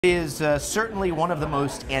Is certainly one of the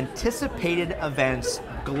most anticipated events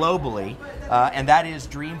globally, and that is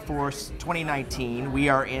Dreamforce 2019. We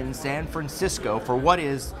are in San Francisco for what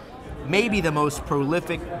is maybe the most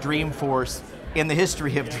prolific Dreamforce in the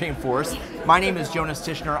history of Dreamforce. My name is Jonas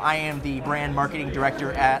Tischner. I am the brand marketing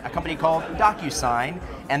director at a company called DocuSign,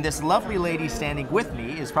 and this lovely lady standing with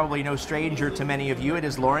me is probably no stranger to many of you. It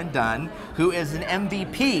is Lauren Dunn, who is an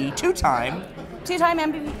MVP, two-time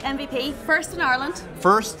MVP, first in Ireland.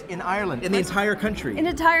 First in Ireland, in the entire country. In the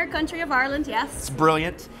entire country of Ireland, yes. It's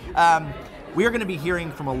brilliant. We are going to be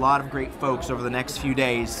hearing from a lot of great folks over the next few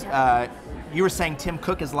days. You were saying Tim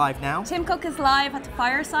Cook is live now? Tim Cook is live at the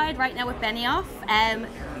Fireside right now with Benioff.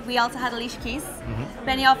 We also had Alicia Keys.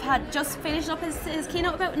 Benioff had just finished up his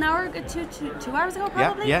keynote about an hour, two hours ago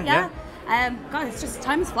probably. Yeah. God, it's just,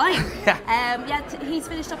 time is flying. He's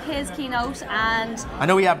finished up his keynote, and I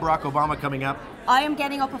know we have Barack Obama coming up. I am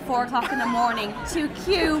getting up at 4 o'clock in the morning to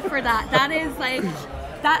queue for that. That is like,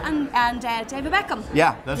 that and David Beckham.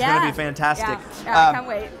 Yeah, that's going to be fantastic. Yeah, I can't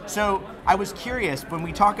wait. So I was curious, when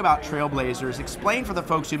we talk about trailblazers, explain for the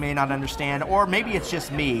folks who may not understand, or maybe it's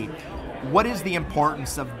just me, what is the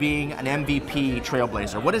importance of being an MVP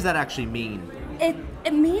trailblazer? What does that actually mean?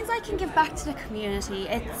 It means I can give back to the community.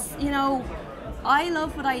 It's, you know, I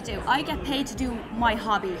love what I do. I get paid to do my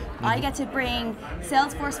hobby. I get to bring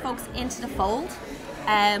Salesforce folks into the fold.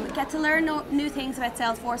 Get to learn new things about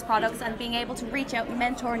Salesforce products and being able to reach out and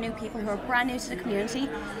mentor new people who are brand new to the community.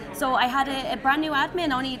 So I had a brand new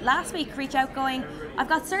admin only last week reach out going, I've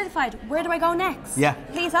got certified, where do I go next? Yeah.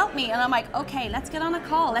 Please help me. And I'm like, okay, let's get on a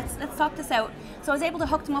call, let's talk this out. So I was able to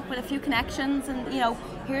hook them up with a few connections and, you know,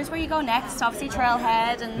 here's where you go next, obviously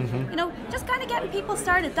Trailhead, and you know, just kind of getting people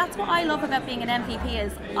started. That's what I love about being an MVP,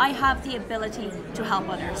 is I have the ability to help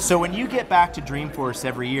others. So when you get back to Dreamforce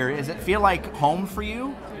every year, does it feel like home for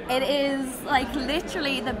you? It is like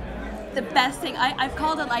literally the best thing. I've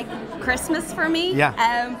called it like Christmas for me.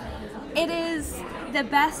 Yeah. It is the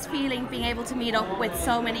best feeling being able to meet up with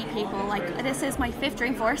so many people. Like, this is my 5th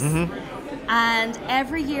Dreamforce, and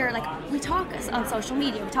every year, like, we talk on social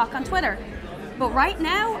media, we talk on Twitter, but right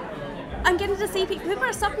now I'm getting to see people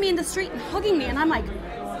are stopping me in the street and hugging me, and I'm like,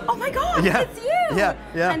 oh my God, it's you! Yeah.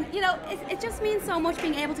 And you know, it just means so much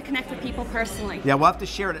being able to connect with people personally. Yeah, we'll have to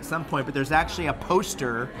share it at some point, but there's actually a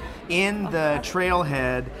poster in the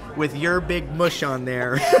trailhead with your big mush on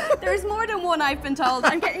there. There's more than one, I've been told.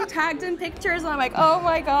 I'm getting tagged in pictures, and I'm like, oh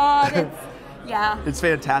my God, it's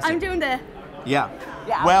fantastic. I'm doing the... Yeah.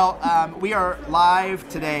 Well, we are live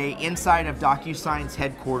today inside of DocuSign's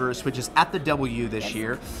headquarters, which is at the W this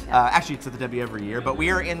year. Actually, it's at the W every year, but we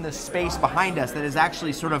are in the space behind us that is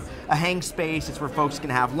actually sort of a hang space. It's where folks can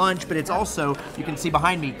have lunch, but it's also, you can see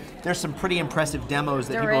behind me, there's some pretty impressive demos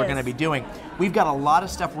that people are going to be doing. We've got a lot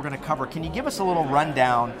of stuff we're going to cover. Can you give us a little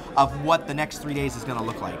rundown of what the next 3 days is going to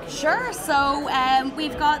look like? Sure. So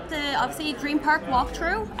we've got the, obviously, Dream Park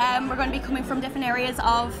walkthrough. We're going to be coming from different areas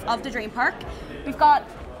of the Dream Park.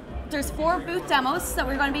 There's 4 booth demos that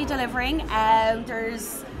we're going to be delivering.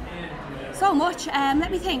 There's so much.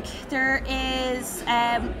 Let me think. There is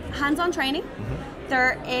hands-on training.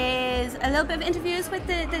 There is a little bit of interviews with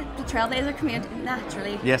the Trailblazer community,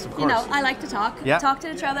 naturally. Yes, of course. You know, I like to talk. Talk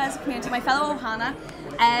to the Trailblazer community, my fellow Ohana.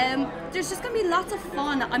 There's just going to be lots of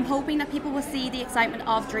fun. I'm hoping that people will see the excitement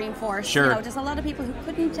of Dreamforce. Sure. You know, there's a lot of people who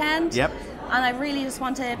couldn't attend. And I really just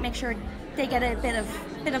want to make sure they get a bit of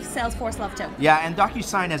Salesforce love too. Yeah, and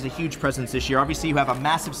DocuSign has a huge presence this year. Obviously, you have a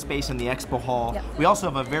massive space in the expo hall. We also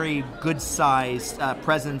have a very good-sized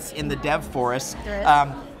presence in the dev forest.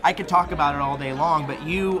 I could talk about it all day long, but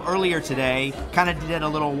you earlier today kind of did a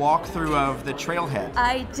little walkthrough of the trailhead.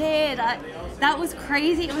 I did. That was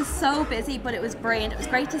crazy. It was so busy, but it was brilliant. It was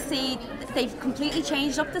great to see. They've completely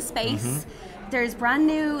changed up the space. There's brand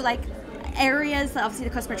new areas. Obviously,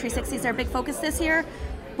 the Customer 360s are a big focus this year.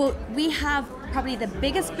 But we have probably the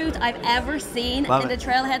biggest booth I've ever seen in the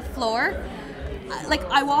trailhead floor. Like,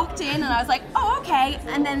 I walked in and I was like, oh, okay.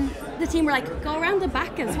 And then the team were like, go around the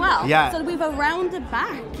back as well. So we've around the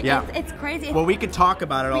back. It's crazy. Well, we could talk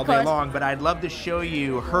about it all day long, but I'd love to show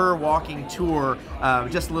you her walking tour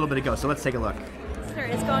just a little bit ago. So let's take a look. There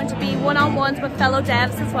is going to be one-on-ones with fellow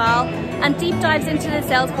devs as well, and deep dives into the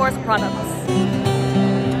Salesforce products.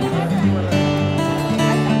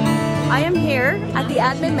 I am here at the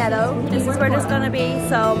Admin Meadow. This is where there's going to be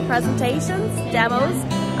some presentations, demos,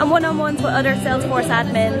 and one-on-ones with other Salesforce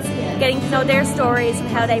admins, getting to know their stories and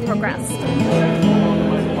how they progressed.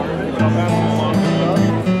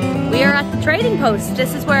 We are at the trading post.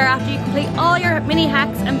 This is where, after you complete all your mini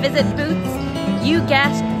hacks and visit booths, you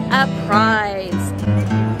get a prize.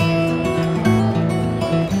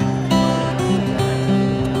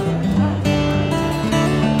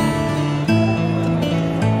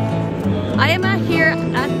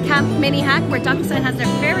 mini hack, where DocuSign has their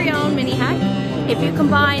very own mini hack. If you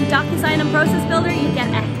combine DocuSign and Process Builder, you get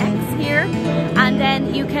a hex here, and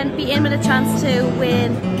then you can be in with a chance to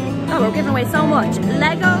win. Oh, we're giving away so much.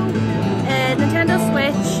 Lego, Nintendo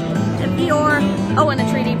Switch, a VR, oh, and a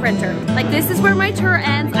 3D printer. Like, this is where my tour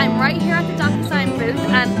ends. I'm right here at the DocuSign booth,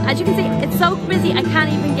 and as you can see, it's so busy I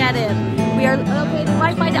can't even get in. We are located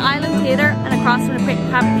right by the Island Theatre and across from the Quick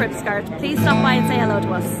Pap Crips Cart. Please stop by and say hello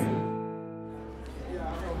to us.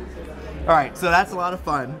 All right, so that's a lot of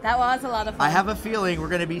fun. That was a lot of fun. I have a feeling we're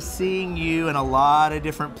going to be seeing you in a lot of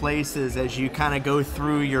different places as you kind of go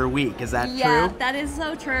through your week. Is that true? Yeah, that is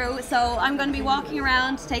so true. So I'm going to be walking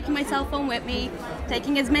around, taking my cell phone with me,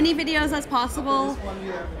 taking as many videos as possible.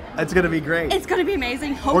 It's going to be great. It's going to be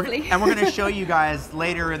amazing, hopefully. And we're going to show you guys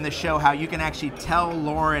later in the show how you can actually tell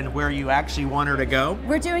Lauren where you actually want her to go.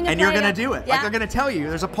 We're doing a And you're going to do it. Yeah. Like, they're going to tell you.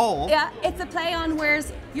 There's a poll. Yeah, it's a play on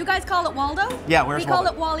Where's... You guys call it Waldo? Yeah, Where's We call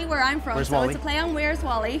Wally? it Wally where I'm from. Where's so Wally? It's a play on Where's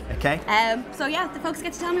Wally. Okay. So yeah, the folks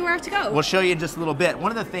get to tell me where to go. We'll show you in just a little bit.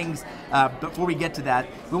 One of the things, before we get to that,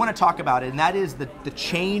 we want to talk about it, and that is the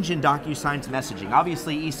change in DocuSign's messaging.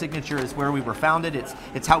 Obviously, e-signature is where we were founded.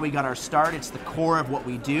 It's how we got our start. It's the core of what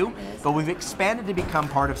we do. But we've expanded to become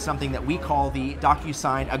part of something that we call the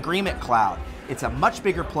DocuSign Agreement Cloud. It's a much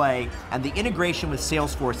bigger play, and the integration with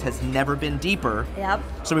Salesforce has never been deeper. Yep.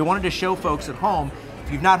 So we wanted to show folks at home,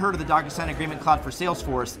 if you've not heard of the DocuSign Agreement Cloud for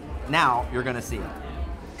Salesforce, now you're going to see it.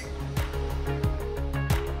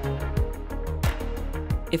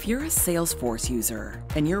 If you're a Salesforce user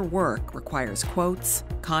and your work requires quotes,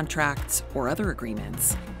 contracts, or other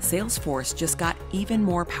agreements, Salesforce just got even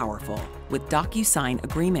more powerful with DocuSign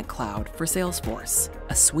Agreement Cloud for Salesforce,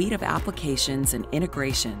 a suite of applications and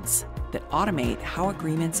integrations that automate how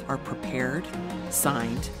agreements are prepared,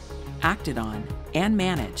 signed, acted on, and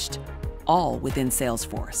managed, all within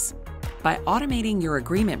Salesforce. By automating your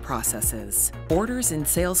agreement processes, orders in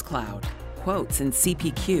Sales Cloud, quotes in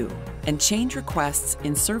CPQ, and change requests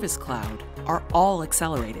in Service Cloud are all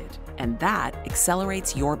accelerated, and that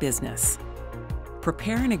accelerates your business.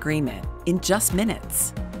 Prepare an agreement in just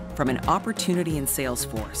minutes. From an opportunity in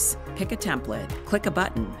Salesforce, pick a template, click a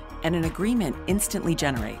button, and an agreement instantly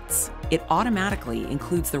generates. It automatically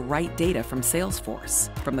includes the right data from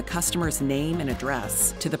Salesforce, from the customer's name and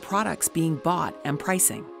address to the products being bought and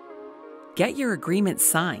pricing. Get your agreement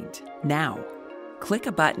signed now. Click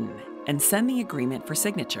a button and send the agreement for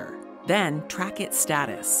signature. Then track its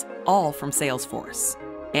status, all from Salesforce.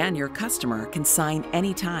 And your customer can sign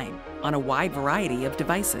anytime on a wide variety of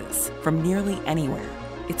devices from nearly anywhere.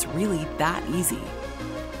 It's really that easy.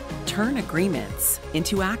 Turn agreements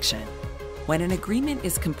into action. When an agreement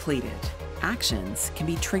is completed, actions can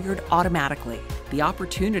be triggered automatically. The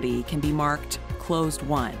opportunity can be marked Closed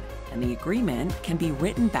Won, and the agreement can be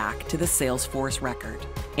written back to the Salesforce record.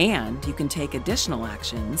 And you can take additional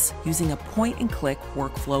actions using a point-and-click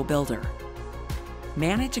workflow builder.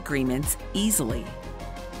 Manage agreements easily.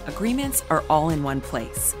 Agreements are all in one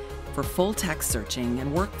place for full text searching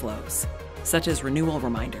and workflows, such as renewal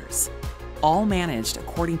reminders, all managed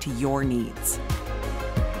according to your needs.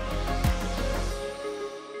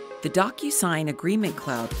 The DocuSign Agreement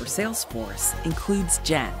Cloud for Salesforce includes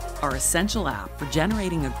Gen, our essential app for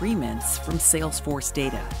generating agreements from Salesforce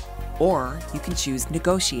data. Or you can choose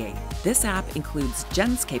Negotiate. This app includes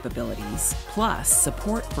Gen's capabilities, plus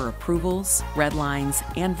support for approvals, red lines,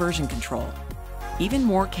 and version control. Even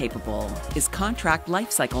more capable is Contract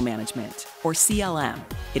Lifecycle Management, or CLM.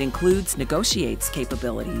 It includes Negotiate's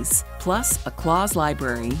capabilities, plus a clause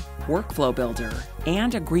library, workflow builder,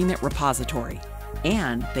 and agreement repository.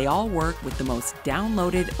 And they all work with the most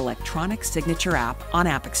downloaded electronic signature app on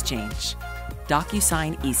AppExchange,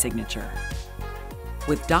 DocuSign eSignature.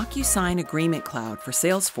 With DocuSign Agreement Cloud for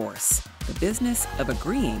Salesforce, the business of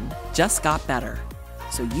agreeing just got better,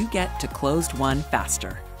 so you get to Closed Won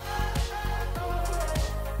faster.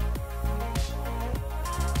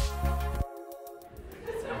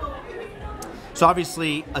 So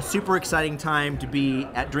obviously, a super exciting time to be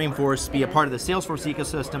at Dreamforce, be a part of the Salesforce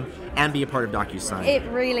ecosystem, and be a part of DocuSign. It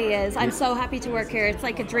really is. I'm so happy to work here. It's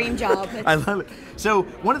like a dream job. I love it. So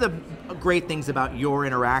one of the great things about your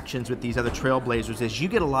interactions with these other trailblazers is you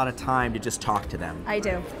get a lot of time to just talk to them. I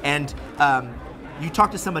do. And you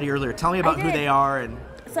talked to somebody earlier. Tell me about who they are. And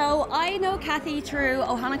so I know Kathy through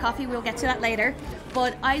Ohana Coffee. We'll get to that later.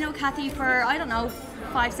 But I know Kathy for, I don't know,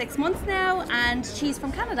 5-6 months now, and she's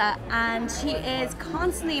from Canada, and she is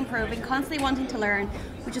constantly improving, constantly wanting to learn,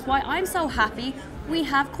 which is why I'm so happy we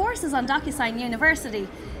have courses on DocuSign University.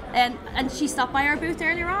 And she stopped by our booth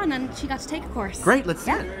earlier on, and she got to take a course. Great, let's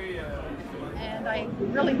see it. And I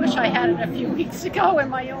really wish I had it a few weeks ago in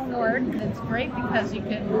my own work. It's great because you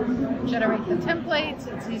can generate the templates,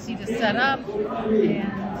 it's easy to set up,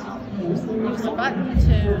 and use a button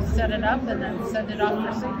to set it up and then send it off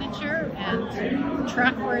for signature and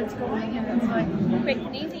track where it's going, and it's like quick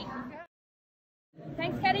and easy.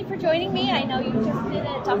 Thanks, Katie, for joining me. I know you just did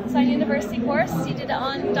a DocuSign University course. You did it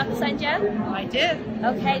on DocuSign Gen? I did.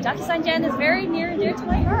 Okay, DocuSign Gen is very near and dear to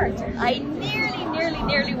my heart. I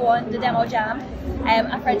nearly won the demo jam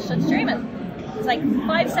at French Touch Dreaming. It's like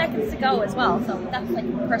 5 seconds to go as well, so that's like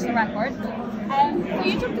a personal record. So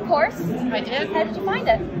you took the course. I did. How did you find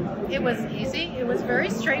it? It was easy. It was very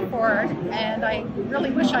straightforward, and I really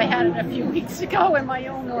wish I had it a few weeks ago in my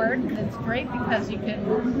own work. It's great because you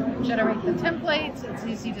can generate the templates, it's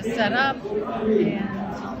easy to set up,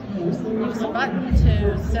 and use a button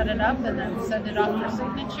to set it up and then send it off for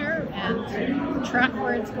signature and track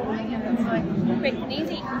where it's going, and it's like quick and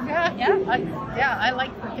easy. Yeah, I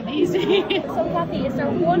like quick and easy. So Kathy, is there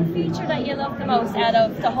one feature that you love the most out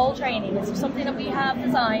of the whole training? Is there something that we have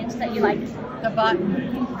designed that you like? The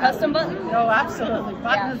button. Custom button? Oh, absolutely.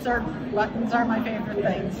 Buttons are my favorite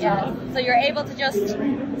things. Yeah. So you're able to just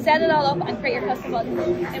set it all up and create your custom buttons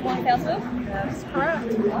in one fell swoop? That's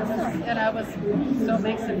correct. Awesome. And so it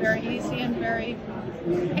makes it very easy and very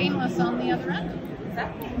painless on the other end.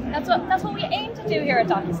 Exactly. That's what we aim to do here at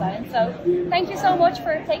DocuSign. So thank you so much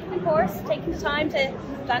for taking the course, taking the time to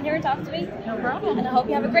stand here and talk to me. No problem. And I hope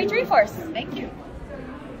you have a great Dreamforce. Thank you.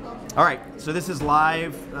 All right, so this is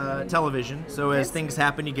live television, so as things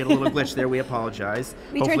happen, you get a little glitch there. We apologize.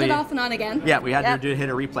 We turned it off and on again. Yeah, we had to hit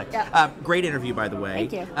a replay. Great interview, by the way.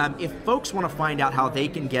 Thank you. If folks want to find out how they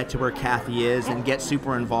can get to where Kathy is and get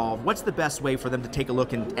super involved, what's the best way for them to take a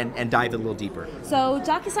look and dive a little deeper? So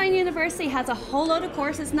DocuSign University has a whole load of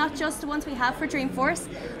courses, not just the ones we have for Dreamforce,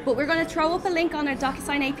 but we're going to throw up a link on our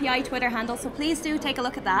DocuSign API Twitter handle, so please do take a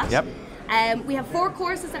look at that. Yep. We have 4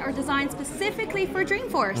 courses that are designed specifically for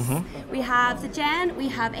Dreamforce. We have the Gen, we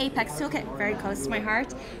have Apex Toolkit, very close to my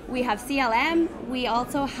heart. We have CLM, we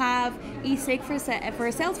also have eSig for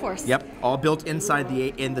Salesforce. Yep, all built inside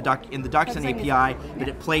the DocuSign API that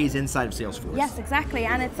it plays inside of Salesforce. Yes, exactly,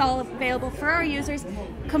 and it's all available for our users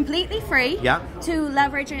completely free to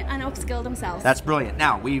leverage and upskill themselves. That's brilliant.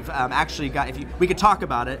 Now, we've actually got, we could talk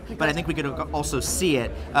about it, but I think we could also see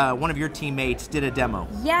it. One of your teammates did a demo.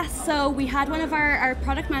 Yes, so we had one of our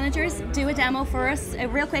product managers do a demo for us,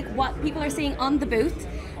 real quick, what people are seeing on the booth.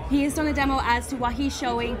 He has done a demo as to what he's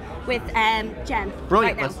showing with Jen.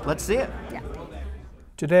 Brilliant, right let's see it. Yeah.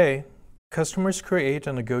 Today, customers create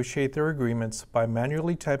and negotiate their agreements by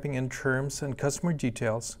manually typing in terms and customer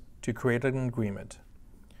details to create an agreement.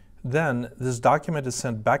 Then, this document is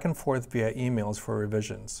sent back and forth via emails for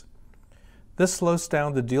revisions. This slows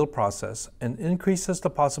down the deal process and increases the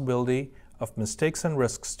possibility of mistakes and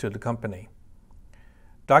risks to the company.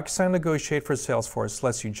 DocuSign Negotiate for Salesforce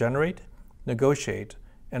lets you generate, negotiate,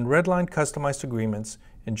 and redline customized agreements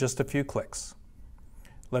in just a few clicks.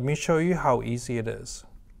 Let me show you how easy it is.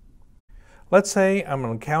 Let's say I'm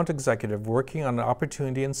an account executive working on an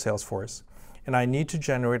opportunity in Salesforce, and I need to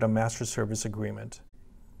generate a master service agreement.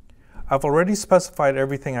 I've already specified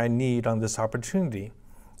everything I need on this opportunity,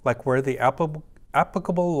 like where the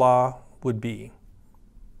applicable law would be.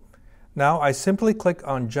 Now I simply click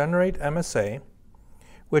on Generate MSA,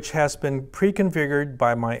 which has been pre-configured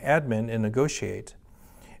by my admin in Negotiate,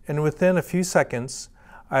 and within a few seconds,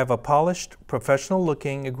 I have a polished,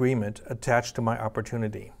 professional-looking agreement attached to my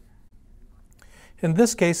opportunity. In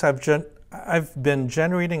this case, I've been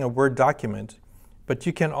generating a Word document, but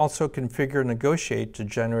you can also configure Negotiate to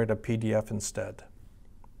generate a PDF instead.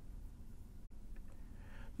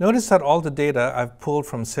 Notice that all the data I've pulled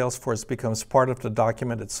from Salesforce becomes part of the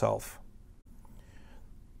document itself.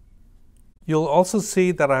 You'll also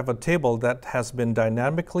see that I have a table that has been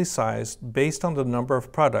dynamically sized based on the number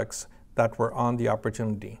of products that were on the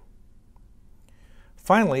opportunity.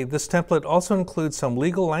 Finally, this template also includes some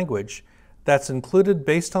legal language that's included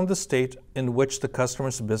based on the state in which the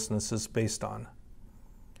customer's business is based on.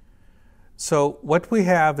 So what we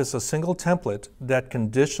have is a single template that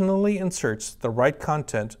conditionally inserts the right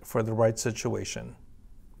content for the right situation.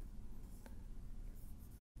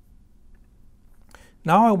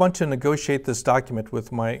 Now I want to negotiate this document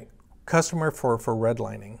with my customer for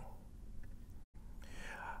redlining.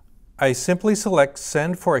 I simply select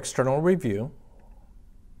Send for External Review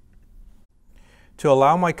to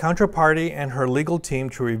allow my counterparty and her legal team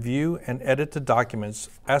to review and edit the documents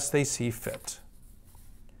as they see fit.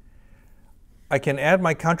 I can add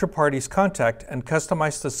my counterparty's contact and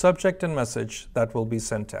customize the subject and message that will be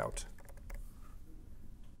sent out.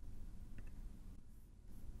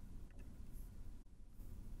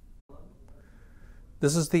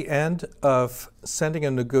 This is the end of sending a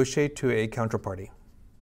negotiate to a counterparty.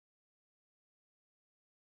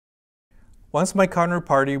 Once my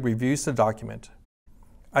counterparty reviews the document,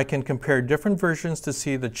 I can compare different versions to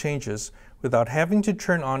see the changes without having to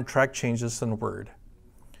turn on track changes in Word.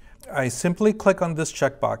 I simply click on this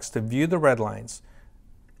checkbox to view the red lines.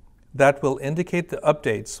 That will indicate the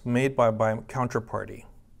updates made by my counterparty.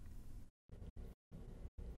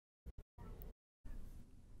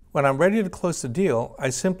 When I'm ready to close the deal, I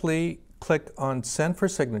simply click on Send for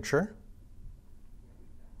Signature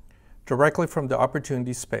directly from the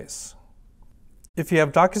Opportunity space. If you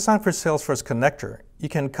have DocuSign for Salesforce connector, you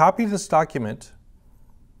can copy this document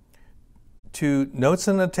to Notes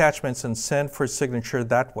and Attachments and send for signature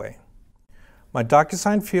that way. My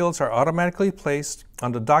DocuSign fields are automatically placed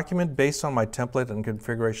on the document based on my template and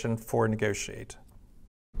configuration for Negotiate.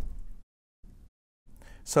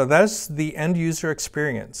 So that's the end user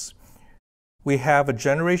experience. We have a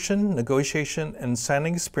generation, negotiation, and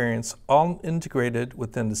signing experience all integrated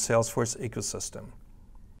within the Salesforce ecosystem.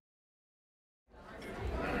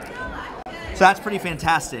 So that's pretty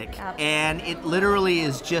fantastic, and it literally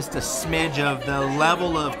is just a smidge of the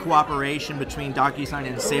level of cooperation between DocuSign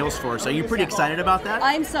and Salesforce. Are you pretty excited about that?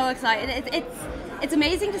 I'm so excited. It's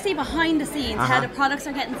amazing to see behind the scenes how the products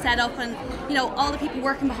are getting set up, and all the people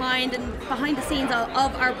working behind the scenes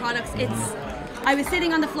of our products. I was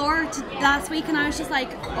sitting on the floor last week, and I was just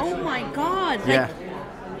like, oh my god!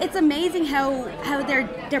 It's amazing how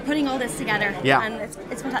they're putting all this together. Yeah. And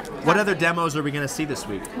it's fantastic. What other demos are we going to see this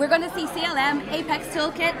week? We're going to see CLM, Apex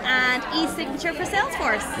Toolkit, and e-signature for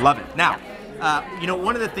Salesforce. Love it. Now,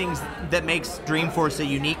 one of the things that makes Dreamforce a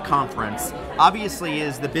unique conference, obviously,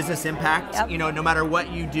 is the business impact. Yep. No matter what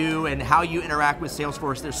you do and how you interact with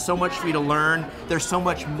Salesforce, there's so much for you to learn. There's so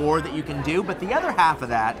much more that you can do. But the other half of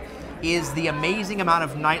that is the amazing amount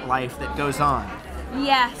of nightlife that goes on.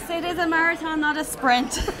 Yes, it is a marathon, not a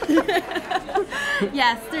sprint.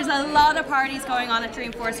 Yes, there's a lot of parties going on at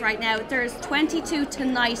Dreamforce right now. There's 22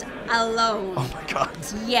 tonight alone. Oh my god.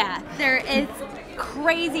 Yeah, it's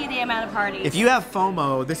crazy the amount of parties. If you have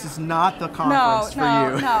FOMO, this is not the conference for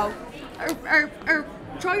you. No. Or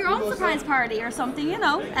throw your own surprise party or something,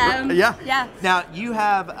 Yeah. Now, you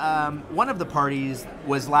have, one of the parties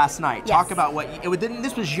was last night. Yes. Talk about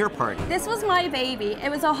this was your party. This was my baby.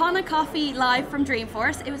 It was Ohana Coffee live from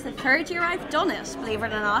Dreamforce. It was the third year I've done it, believe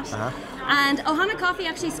it or not. And Ohana Coffee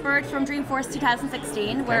actually spurred from Dreamforce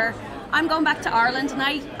 2016, where I'm going back to Ireland, and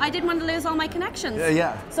I didn't want to lose all my connections.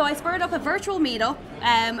 So I spurred up a virtual meetup,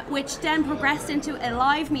 which then progressed into a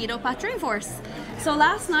live meetup at Dreamforce. So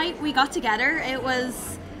last night we got together. It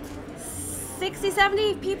was 60,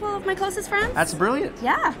 70 people of my closest friends. That's brilliant.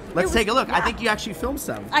 Yeah. Let's take a look. Yeah. I think you actually filmed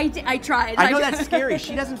some. I tried. I know that's scary.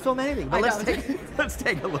 She doesn't film anything, but let's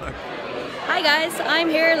take a look. Hi guys, I'm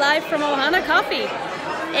here live from Ohana Coffee.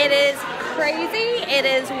 It is crazy. It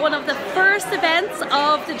is one of the first events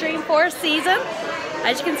of the Dreamforce season.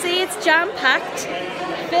 As you can see, it's jam-packed,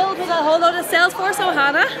 filled with a whole load of Salesforce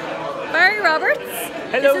Ohana. Barry Roberts.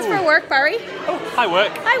 Hello. This is for work, Barry. Oh, hi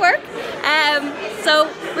work. Hi work. So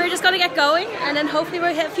we're just going to get going, and then hopefully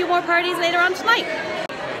we'll hit a few more parties later on tonight.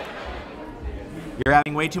 You're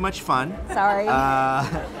having way too much fun. Sorry.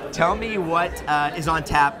 Tell me what is on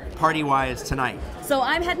tap party-wise tonight. So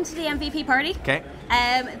I'm heading to the MVP party. Okay.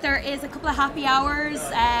 There is a couple of happy hours.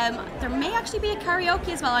 There may actually be a karaoke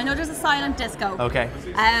as well. I know there's a silent disco. Okay.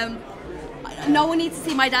 No one needs to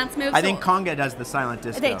see my dance moves. I think Conga does the silent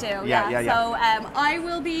disco. They do, yeah. So I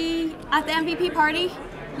will be at the MVP party,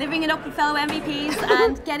 living it up with fellow MVPs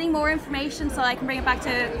and getting more information so I can bring it back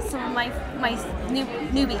to some of my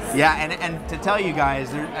newbies. Yeah, and to tell you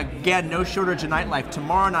guys, again, no shortage of nightlife.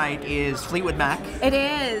 Tomorrow night is Fleetwood Mac. It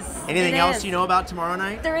is. Anything else you know about tomorrow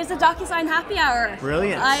night? There is a DocuSign happy hour.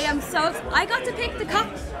 Brilliant. I got to pick the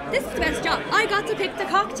This is the best job. I got to pick the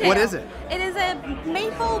cocktail. What is it? It is a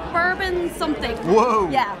maple bourbon something. Whoa.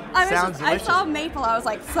 Yeah. I saw maple. I was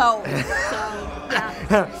like,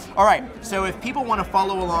 yeah. All right. So if people want to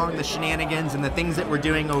follow along the shenanigans and the things that we're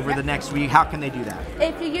doing over the next week, how can they do that?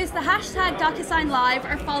 If you use the hashtag DocuSign Live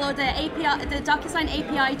or follow the DocuSign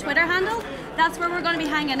API Twitter handle, that's where we're going to be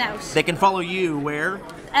hanging out. They can follow you where?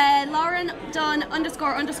 Lauren Dunn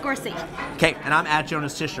 __C. Okay, and I'm at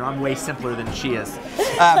Jonas Tishner. I'm way simpler than she is.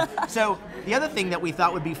 So the other thing that we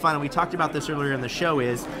thought would be fun, and we talked about this earlier in the show,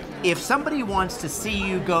 is if somebody wants to see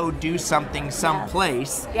you go do something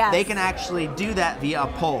someplace, they can actually do that via a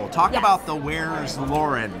poll. Talk about the Where's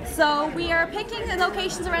Lauren. So we are picking the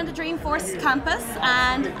locations around the Dreamforce campus,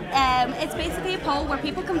 and it's basically a poll where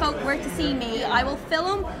people can vote where to see me. I will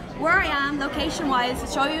film where I am location-wise to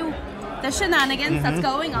show you the shenanigans that's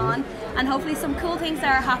going on, and hopefully some cool things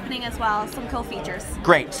that are happening as well, some cool features.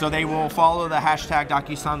 Great, so they will follow the hashtag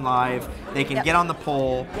DocuSign Live, they can get on the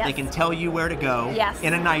poll, they can tell you where to go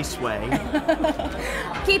in a nice way.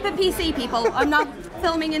 Keep it PC, people. I'm not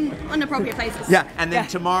filming in inappropriate places. Yeah, and then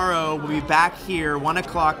tomorrow we'll be back here, 1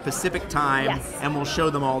 o'clock Pacific time, and we'll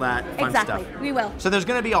show them all that fun stuff. We will. So there's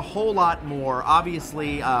going to be a whole lot more,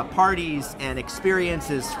 obviously, parties and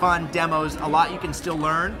experiences, fun demos, a lot you can still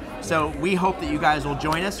learn. So we hope that you guys will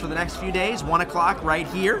join us for the next few days, 1 o'clock right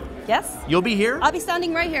here. Yes. You'll be here? I'll be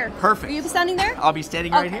standing right here. Perfect. Will you be standing there? I'll be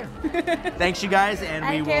standing right here. Thanks, you guys, and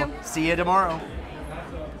we will see you tomorrow.